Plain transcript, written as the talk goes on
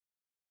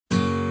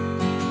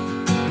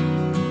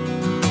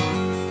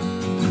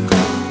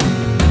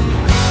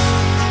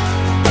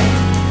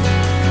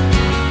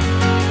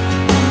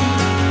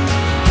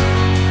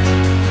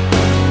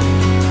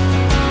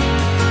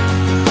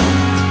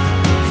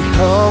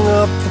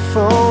hung up the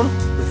phone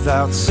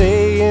without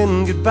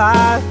saying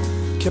goodbye.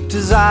 Kept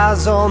his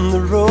eyes on the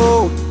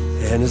road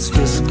and his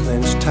fists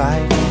clenched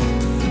tight.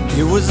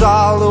 It was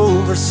all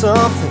over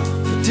something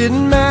that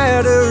didn't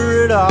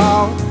matter at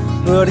all,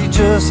 but he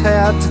just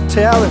had to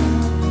tell her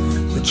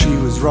that she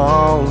was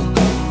wrong.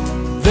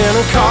 Then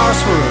a car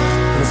swerved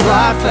and his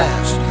light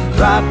flashed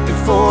right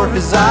before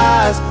his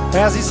eyes.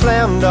 As he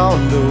slammed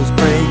on those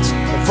brakes,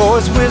 a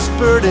voice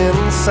whispered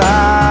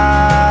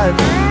inside,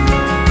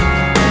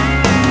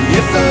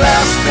 if the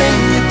last thing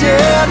you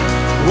did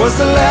was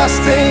the last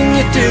thing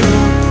you do,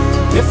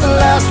 if the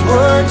last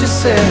word you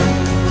said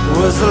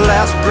was the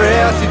last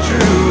breath you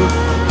drew,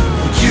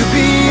 would you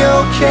be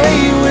okay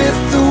with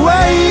the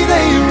way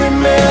they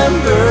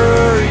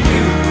remember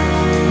you?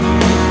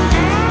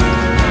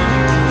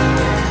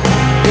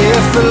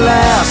 If the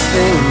last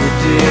thing you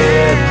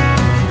did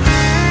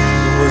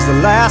was the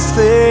last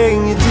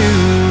thing you do.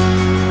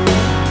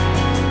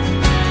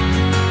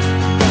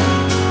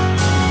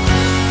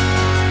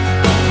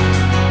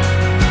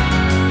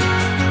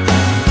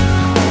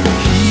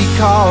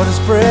 Caught his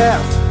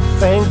breath,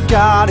 thank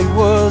God he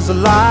was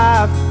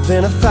alive.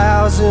 Then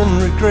 1,000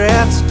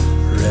 regrets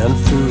ran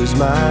through his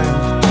mind,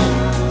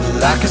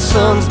 like a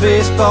son's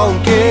baseball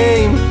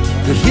game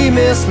that he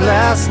missed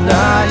last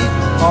night.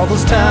 All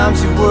those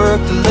times he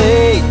worked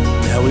late,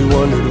 now he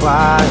wondered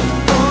why.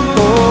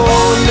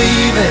 Oh,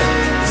 leaving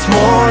this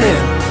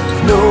morning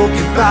with no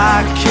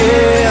goodbye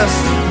kiss,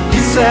 he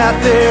sat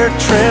there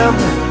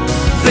trembling,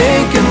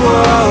 thinking,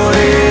 what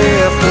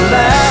if the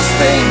last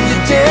thing you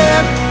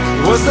did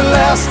was the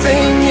last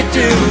thing you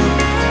do,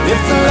 if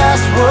the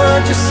last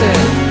word you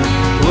said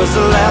was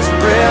the last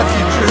breath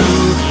you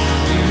drew,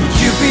 would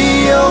you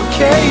be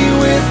okay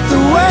with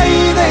the way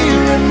they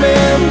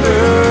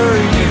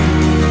remember you?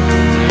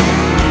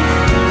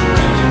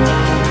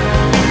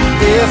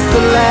 If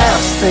the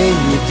last thing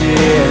you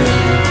did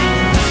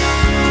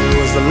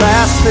was the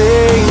last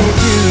thing you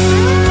do.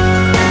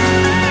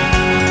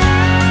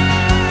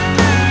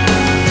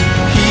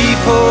 He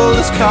pulled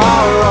his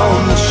car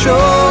on the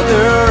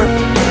shoulder,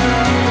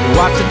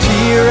 wiped a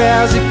tear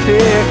as he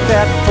picked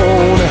that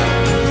phone up.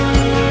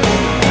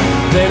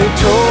 Then he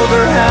told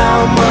her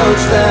how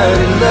much that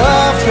he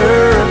loved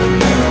her.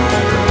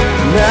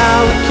 Now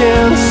he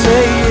can't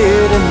say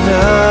it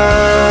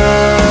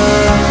enough.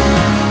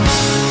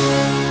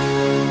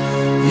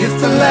 If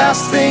the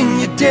last thing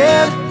you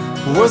did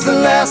was the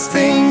last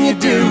thing you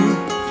do,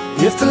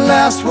 if the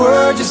last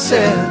word you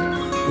said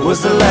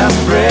was the last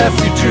breath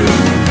you drew,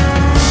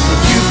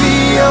 would you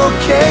be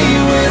okay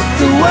with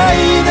the way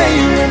they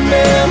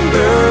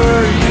remember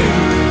you?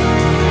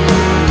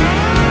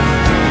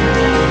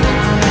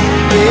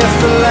 If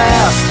the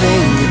last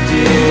thing you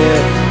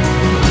did,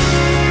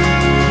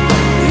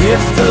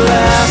 if the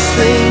last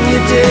thing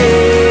you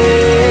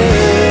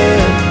did,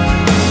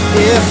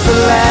 if the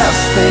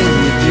last thing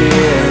you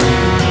did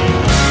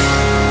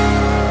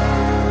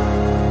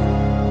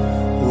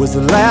was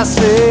the last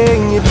thing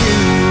you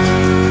do.